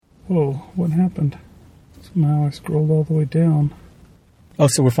Whoa, what happened? Somehow I scrolled all the way down. Oh,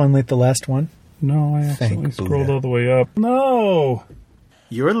 so we're finally at the last one? No, I accidentally scrolled all the way up. No!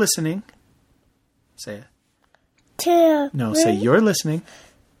 You're listening. Say it. No, say you're listening.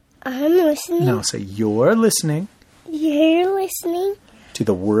 I'm listening. No, say you're listening. You're listening. To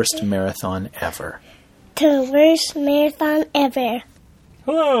the worst marathon ever. To the worst marathon ever.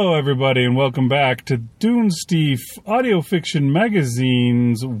 Hello, everybody, and welcome back to Dunesteef Audio Fiction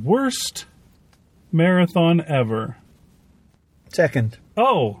Magazine's worst marathon ever. Second.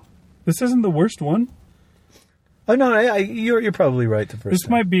 Oh, this isn't the worst one? Oh, no, you're probably right the first This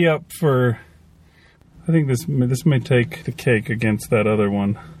time. might be up for... I think this may take the cake against that other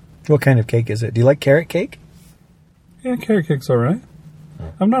one. What kind of cake is it? Do you like carrot cake? Yeah, carrot cake's all right.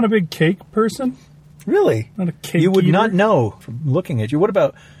 I'm not a big cake person. Really? Not a cake You would eater. not know from looking at you. What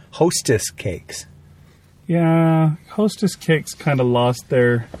about Hostess cakes? Yeah, Hostess cakes kind of lost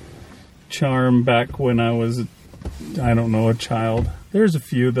their charm back when I was, I don't know, a child. There's a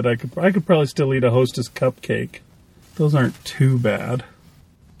few that I could probably still eat a Hostess cupcake. Those aren't too bad.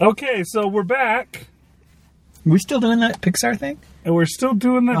 Okay, so we're back. Are we still doing that Pixar thing? And we're still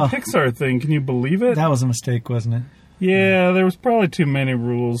doing that Pixar thing. Can you believe it? That was a mistake, wasn't it? Yeah, there was probably too many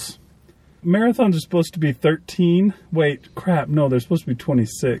rules. Marathons are supposed to be 13. Wait, crap, no, they're supposed to be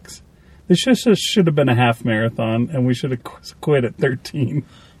 26. This should have been a half marathon, and we should have quit at 13.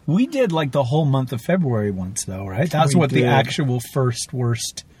 We did like the whole month of February once, though, right? That's what the actual first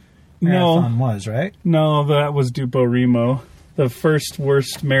worst marathon was, right? No, that was Dupo Remo. The first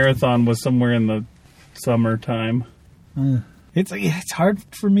worst marathon was somewhere in the summertime. It's hard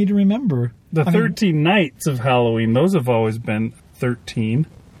for me to remember. The 13 nights of Halloween, those have always been 13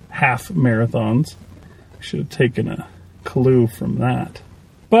 half marathons. We should have taken a clue from that.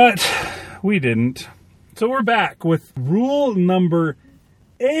 But we didn't. So we're back with rule number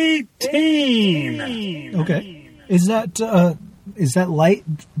 18. Okay. Is that light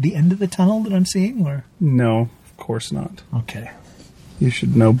the end of the tunnel that I'm seeing, or? No, of course not. Okay. You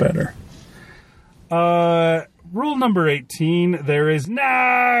should know better. Rule number 18, there is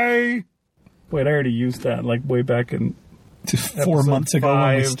no... Wait, I already used that, like, way back in 4 months ago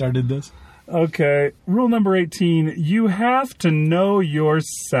when we started this. Okay. Rule number 18, you have to know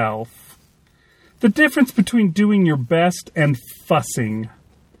yourself. The difference between doing your best and fussing.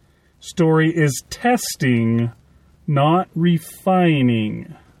 Story is testing, not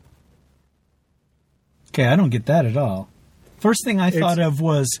refining. Okay, I don't get that at all. First thing I thought of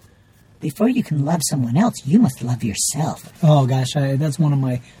was... Before you can love someone else, you must love yourself. Oh, gosh, that's one of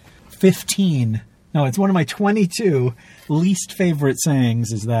my 15... No, it's one of my 22 least favorite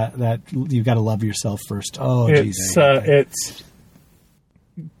sayings is that you've got to love yourself first. Oh, geez. It's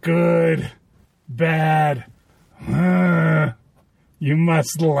good, bad. You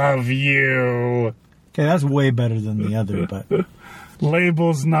must love you. Okay, that's way better than the other, but...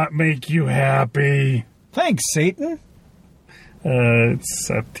 Labels not make you happy. Thanks, Satan. It's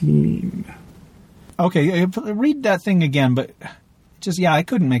 17. Okay, read that thing again, but... I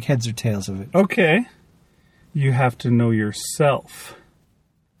couldn't make heads or tails of it. Okay. You have to know yourself.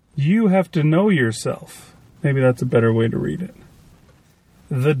 You have to know yourself. Maybe that's a better way to read it.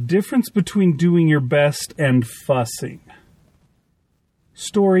 The difference between doing your best and fussing.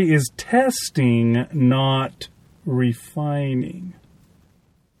 Story is testing, not refining.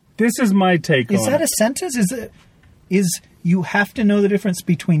 This is my take on it. Is that a sentence? Is you have to know the difference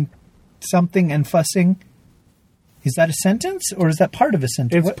between something and fussing? Is that a sentence, or is that part of a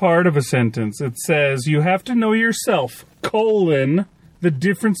sentence? It's part of a sentence. It says, you have to know yourself, the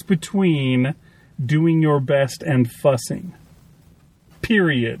difference between doing your best and fussing.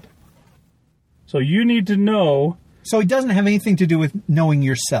 Period. So you need to know... So it doesn't have anything to do with knowing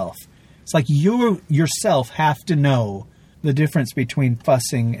yourself. It's like you yourself have to know the difference between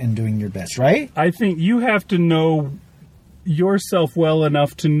fussing and doing your best, right? I think you have to know yourself well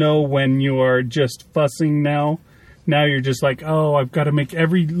enough to know when you are just fussing now. Now you're just like, oh, I've got to make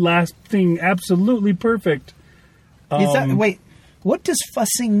every last thing absolutely perfect. Wait, what does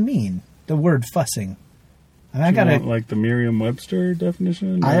fussing mean? The word fussing. I got like the Merriam-Webster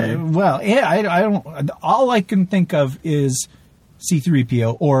definition. I don't. All I can think of is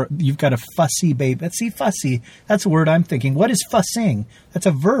C-3PO, or you've got a fussy baby. See, fussy. That's a word I'm thinking. What is fussing? That's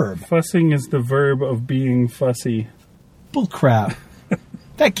a verb. Fussing is the verb of being fussy. Bullcrap.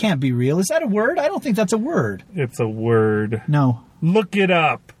 That can't be real. Is that a word? I don't think that's a word. It's a word. No. Look it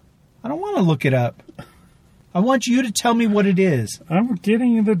up. I don't want to look it up. I want you to tell me what it is. I'm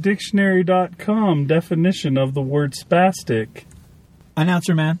getting the dictionary.com definition of the word spastic.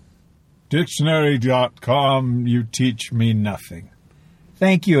 Announcer man. Dictionary.com, you teach me nothing.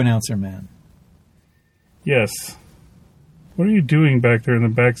 Thank you, announcer man. Yes. What are you doing back there in the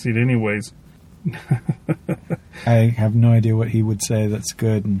backseat anyways? I have no idea what he would say that's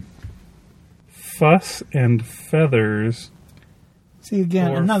good. And Fuss and feathers. see,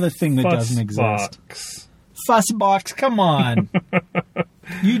 again, or another thing that fuss doesn't exist. box. Fussbox, come on.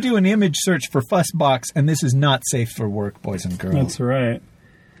 You do an image search for Fussbox, and this is not safe for work, boys and girls. That's right.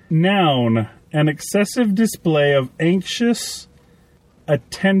 Noun. An excessive display of anxious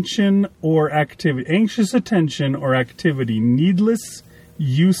attention or activity. Anxious attention or activity. Needless,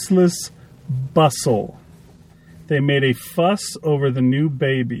 useless bustle. They made a fuss over the new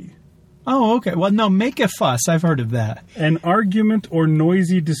baby. Oh, okay. Well, no, make a fuss. I've heard of that. An argument or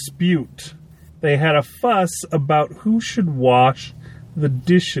noisy dispute. They had a fuss about who should wash the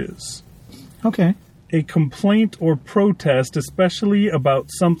dishes. Okay. A complaint or protest, especially about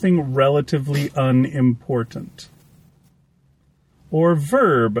something relatively unimportant. Or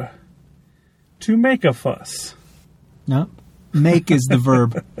verb. To make a fuss. No. Make is the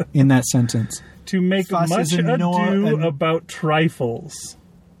verb in that sentence. To make Fuss much is a ado and- about trifles.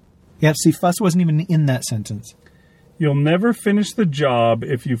 Yeah, see, fuss wasn't even in that sentence. You'll never finish the job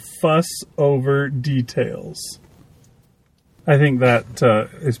if you fuss over details. I think that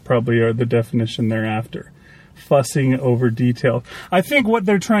is probably the definition thereafter. Fussing over detail. I think what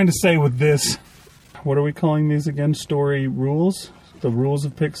they're trying to say with this, what are we calling these again? Story rules? The rules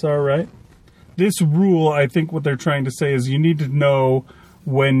of Pixar, right? This rule, I think what they're trying to say is you need to know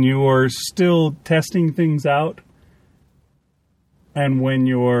when you're still testing things out and when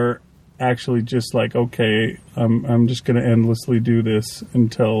you're actually just like, okay, I'm just going to endlessly do this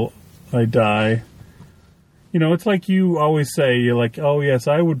until I die. You know, it's like you always say, you're like, oh yes,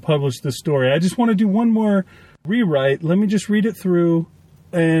 I would publish this story. I just want to do one more rewrite. Let me just read it through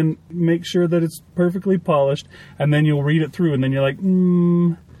and make sure that it's perfectly polished. And then you'll read it through and then you're like,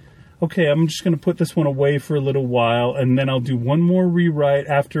 okay, I'm just going to put this one away for a little while. And then I'll do one more rewrite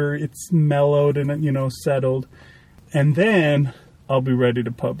after it's mellowed and, you know, settled. And then I'll be ready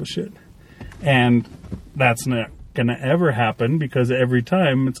to publish it. And that's not going to ever happen because every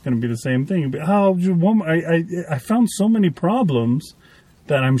time it's going to be the same thing. I found so many problems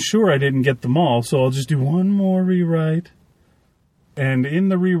that I'm sure I didn't get them all, so I'll just do one more rewrite. And in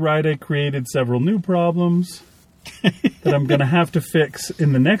the rewrite, I created several new problems that I'm going to have to fix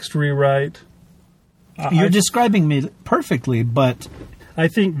in the next rewrite. You're describing me perfectly, but I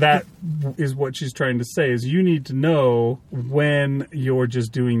think that is what she's trying to say, is you need to know when you're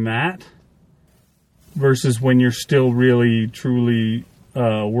just doing that versus when you're still really, truly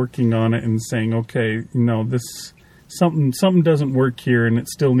working on it and saying, okay, you know, this something doesn't work here and it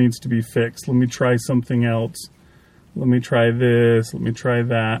still needs to be fixed. Let me try something else. Let me try this. Let me try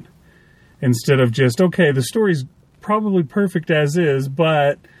that. Instead of just, okay, the story's probably perfect as is,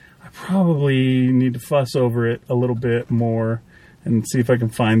 but I probably need to fuss over it a little bit more and see if I can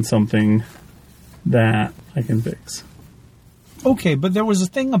find something that I can fix. okay, but there was a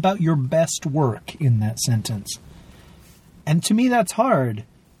thing about your best work in that sentence. And to me, that's hard.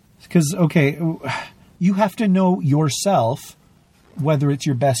 Because, okay, you have to know yourself whether it's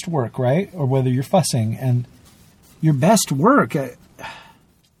your best work, right? Or whether you're fussing. And your best work...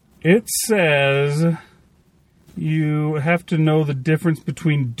 It says you have to know the difference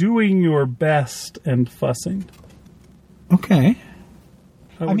between doing your best and fussing. Okay.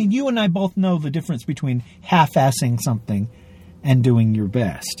 I mean, you and I both know the difference between half-assing something and doing your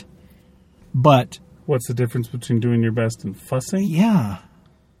best. But... What's the difference between doing your best and fussing? yeah.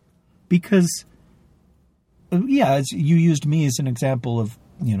 Because... yeah, as you used me as an example of,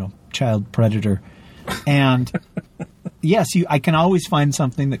 you know, child predator. And... yes, I can always find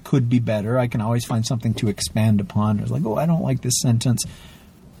something that could be better. I can always find something to expand upon. It's like, oh, I don't like this sentence.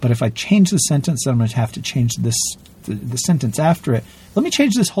 But if I change the sentence, then I'm going to have to change the sentence after it. Let me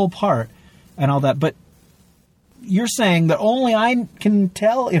change this whole part and all that. But you're saying that only I can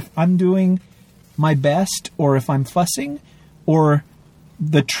tell if I'm doing my best or if I'm fussing? Or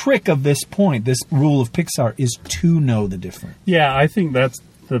the trick of this point, this rule of Pixar, is to know the difference? Yeah, I think that's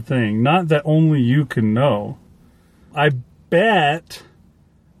the thing. Not that only you can know. I bet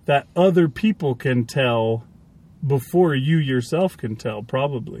that other people can tell before you yourself can tell,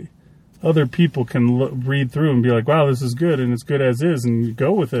 probably. Other people can read through and be like, wow, this is good, and it's good as is, and you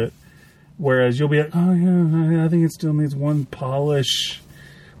go with it. Whereas you'll be like, oh, yeah, I think it still needs one polish.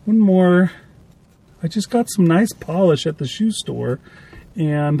 One more. I just got some nice polish at the shoe store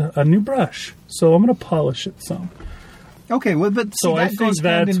and a new brush, so I'm going to polish it some. Okay, well, but so I think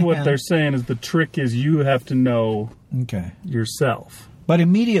that's what they're saying is the trick is you have to know yourself. But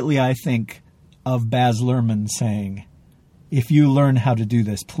immediately I think of Baz Luhrmann saying, if you learn how to do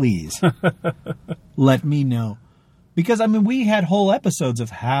this, please let me know. Because, I mean, we had whole episodes of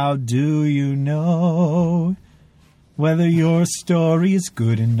how do you know whether your story is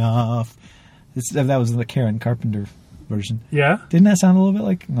good enough. That was the Karen Carpenter version. Yeah? Didn't that sound a little bit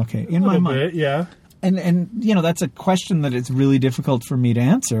like... Okay, in my A little mind. bit, yeah. And you know, that's a question that it's really difficult for me to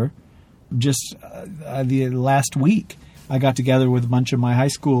answer. Just the last week, I got together with a bunch of my high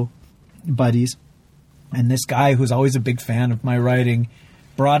school buddies, and this guy who's always a big fan of my writing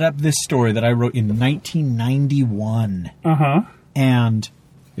brought up this story that I wrote in 1991. Uh-huh. And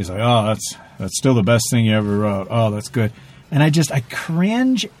he's like, oh, that's still the best thing you ever wrote. Oh, that's good. And I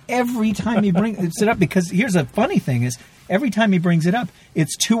cringe every time he brings it up, because here's a funny thing is every time he brings it up,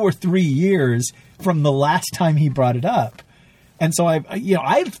 it's 2 or 3 years from the last time he brought it up. And so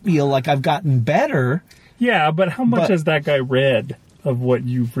I feel like I've gotten better. Yeah, but how much has that guy read of what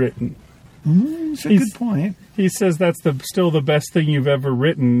you've written? That's a good point. He says that's still the best thing you've ever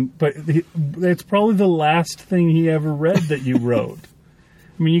written, but it's probably the last thing he ever read that you wrote.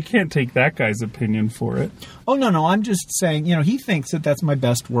 I mean, you can't take that guy's opinion for it. Oh, no, I'm just saying, you know, he thinks that that's my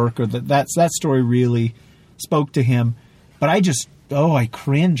best work, or that story really spoke to him. But I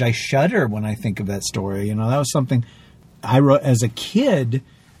cringe, I shudder when I think of that story. You know, that was something I wrote as a kid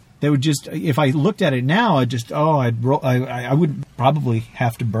that would just, if I looked at it now, I would probably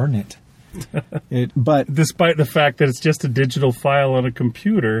have to burn it. But despite the fact that it's just a digital file on a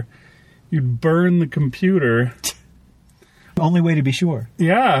computer, you'd burn the computer. Only way to be sure.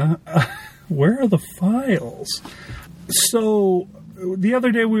 Yeah. Where are the files? So the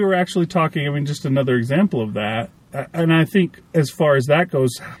other day we were actually talking, I mean, just another example of that. And I think as far as that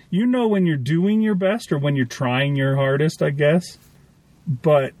goes, you know when you're doing your best or when you're trying your hardest, I guess.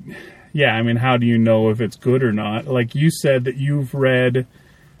 But, yeah, I mean, how do you know if it's good or not? Like you said that you've read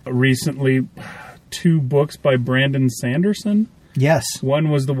recently 2 books by Brandon Sanderson. Yes. One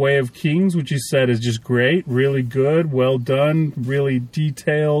was The Way of Kings, which you said is just great, really good, well done, really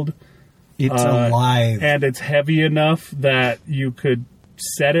detailed. It's alive. And it's heavy enough that you could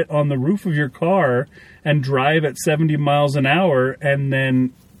set it on the roof of your car and drive at 70 miles an hour and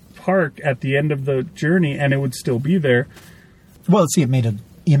then park at the end of the journey and it would still be there. Well, see, it made an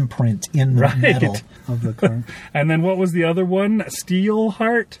imprint in the metal of the car. And then what was the other one?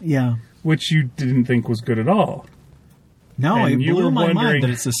 Steelheart? Yeah. Which you didn't think was good at all. No, and it blew my mind that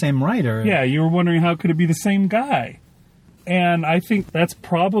it's the same writer. Yeah, you were wondering how could it be the same guy. And I think that's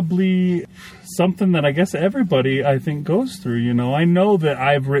probably something that I guess everybody, I think, goes through. You know, I know that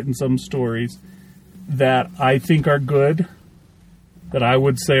I've written some stories that I think are good, that I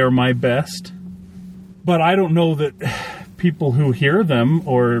would say are my best. But I don't know that people who hear them,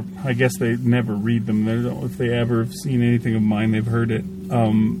 or I guess they never read them, if they ever have seen anything of mine, they've heard it.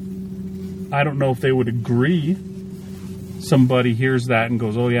 I don't know if they would agree. Somebody hears that and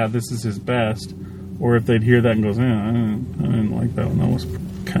goes, oh yeah, this is his best. Or if they'd hear that and goes, I didn't like that one. That was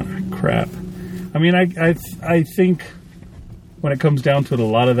kind of crap. I mean, I think when it comes down to it, a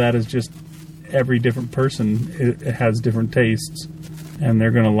lot of that is just every different person it has different tastes. And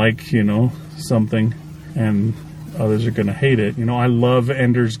they're going to like, you know, something. And others are going to hate it. You know, I love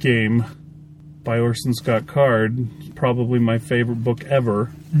Ender's Game by Orson Scott Card. Probably my favorite book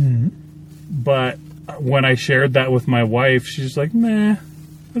ever. Mm-hmm. But when I shared that with my wife, she's like, nah,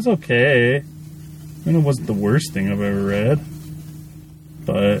 it's okay. And it wasn't the worst thing I've ever read.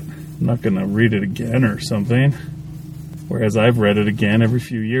 But I'm not going to read it again or something. Whereas I've read it again every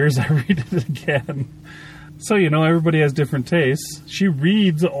few years. I read it again. So, you know, everybody has different tastes. She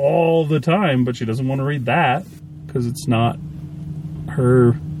reads all the time, but she doesn't want to read that because it's not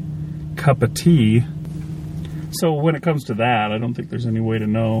her cup of tea. So when it comes to that, I don't think there's any way to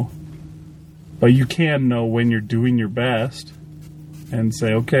know. But you can know when you're doing your best and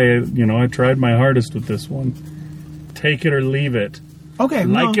say, okay, you know, I tried my hardest with this one. Take it or leave it. Okay.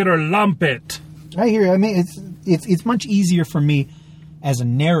 Like it or lump it. I hear you. I mean, it's much easier for me as a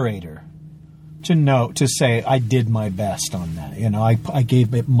narrator to say I did my best on that. You know, I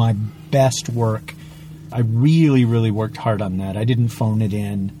gave it my best work. I really, really worked hard on that. I didn't phone it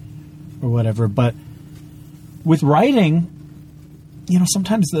in or whatever. But with writing, you know,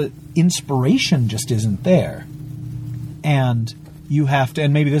 sometimes the inspiration just isn't there. And you have to,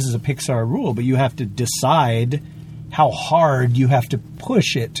 and maybe this is a Pixar rule, but you have to decide how hard you have to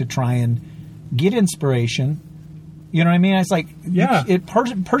push it to try and get inspiration. You know what I mean? It's like, yeah,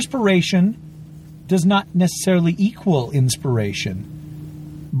 perspiration does not necessarily equal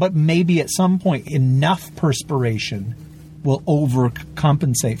inspiration. But maybe at some point enough perspiration will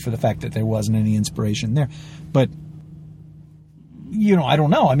overcompensate for the fact that there wasn't any inspiration there. But I don't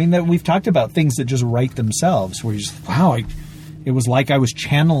know. I mean, that we've talked about things that just write themselves, where you just, wow, it was like I was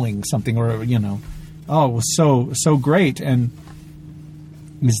channeling something, or, oh, it was so great. And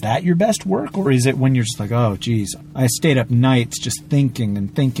is that your best work? Or is it when you're just like, oh, geez, I stayed up nights just thinking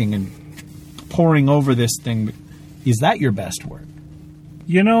and poring over this thing. Is that your best work?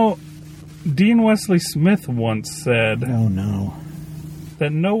 Dean Wesley Smith once said... Oh, no.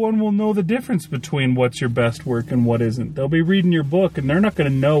 That no one will know the difference between what's your best work and what isn't. They'll be reading your book, and they're not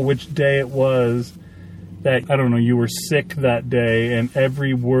going to know which day it was that, I don't know, you were sick that day, and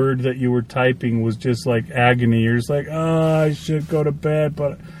every word that you were typing was just like agony. You're just like, I should go to bed,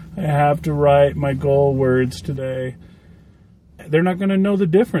 but I have to write my goal words today. They're not going to know the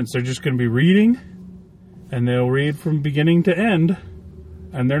difference. They're just going to be reading, and they'll read from beginning to end,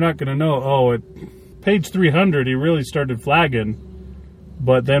 and they're not going to know, at page 300, he really started flagging.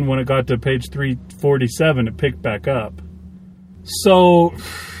 But then when it got to page 347, it picked back up. So,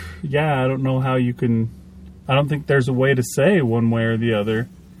 yeah, I don't know how you can... I don't think there's a way to say one way or the other.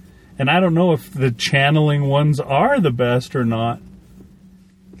 And I don't know if the channeling ones are the best or not.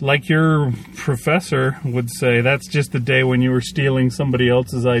 Like your professor would say, that's just the day when you were stealing somebody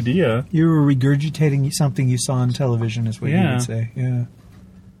else's idea. You were regurgitating something you saw on television, is what you would say. Yeah.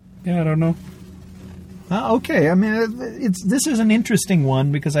 Yeah, I don't know. Okay, I mean, this is an interesting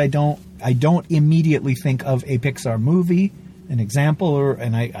one because I don't immediately think of a Pixar movie, an example,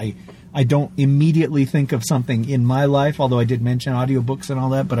 and I don't immediately think of something in my life, although I did mention audiobooks and all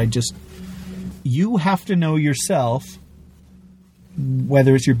that, but you have to know yourself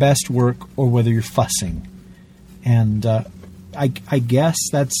whether it's your best work or whether you're fussing. And I guess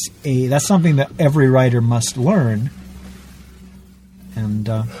that's something that every writer must learn. And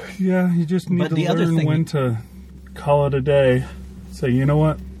yeah, you just need to learn when to call it a day. Say, you know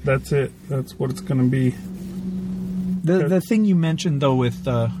what? That's it. That's what it's going to be. The thing you mentioned, though, with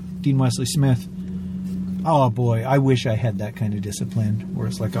Dean Wesley Smith, oh boy, I wish I had that kind of discipline where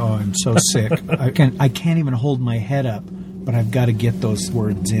it's like, oh, I'm so sick. I can't even hold my head up, but I've got to get those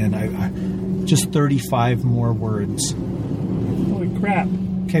words in. I just 35 more words. Holy crap.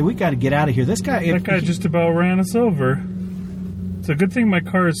 Okay, we got to get out of here. That guy just about ran us over. It's a good thing my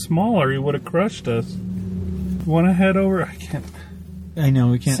car is smaller. He would have crushed us. You want to head over? I can't. I know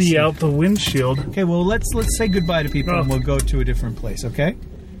we can't see out the windshield. Okay, well let's say goodbye to people and we'll go to a different place. Okay.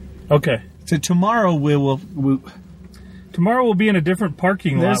 Okay. So tomorrow Tomorrow we'll be in a different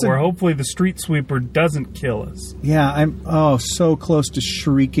parking lot where hopefully the street sweeper doesn't kill us. Yeah, I'm so close to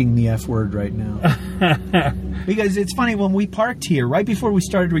shrieking the F word right now. Because it's funny, when we parked here right before we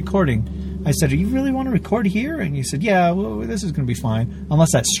started recording, I said, do you really want to record here? And you said, yeah, well, this is going to be fine.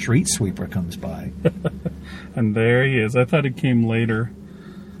 Unless that street sweeper comes by. And there he is. I thought he came later.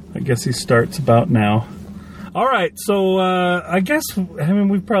 I guess he starts about now. All right, so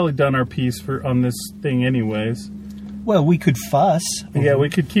we've probably done our piece on this thing anyways. Well, we could fuss. Yeah, we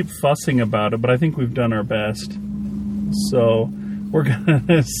could keep fussing about it, but I think we've done our best. So we're going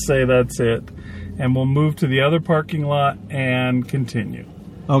to say that's it. And we'll move to the other parking lot and continue.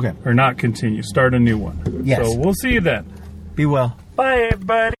 Okay. Or not continue. Start a new one. Yes. So we'll see you then. Be well. Bye,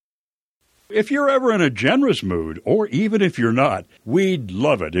 everybody. If you're ever in a generous mood, or even if you're not, we'd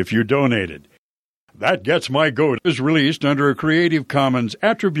love it if you donated. That Gets My Goat is released under a Creative Commons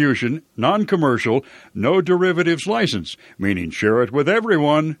Attribution, Non-Commercial, No Derivatives license, meaning share it with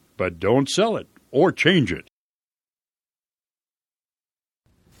everyone, but don't sell it or change it.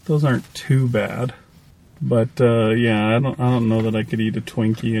 Those aren't too bad. But, yeah, I don't know that I could eat a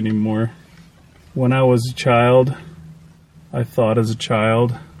Twinkie anymore. When I was a child, I thought as a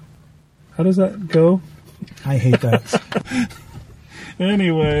child. How does that go? I hate that.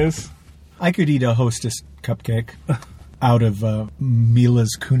 Anyways. I could eat a Hostess cupcake out of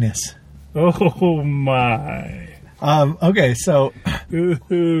Mila's Kunis. Oh, my. Okay, so...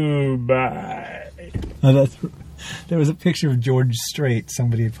 Ooh, bye. There was a picture of George Strait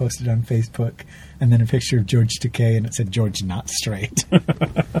somebody had posted on Facebook, and then a picture of George Takei, and it said George Not Straight.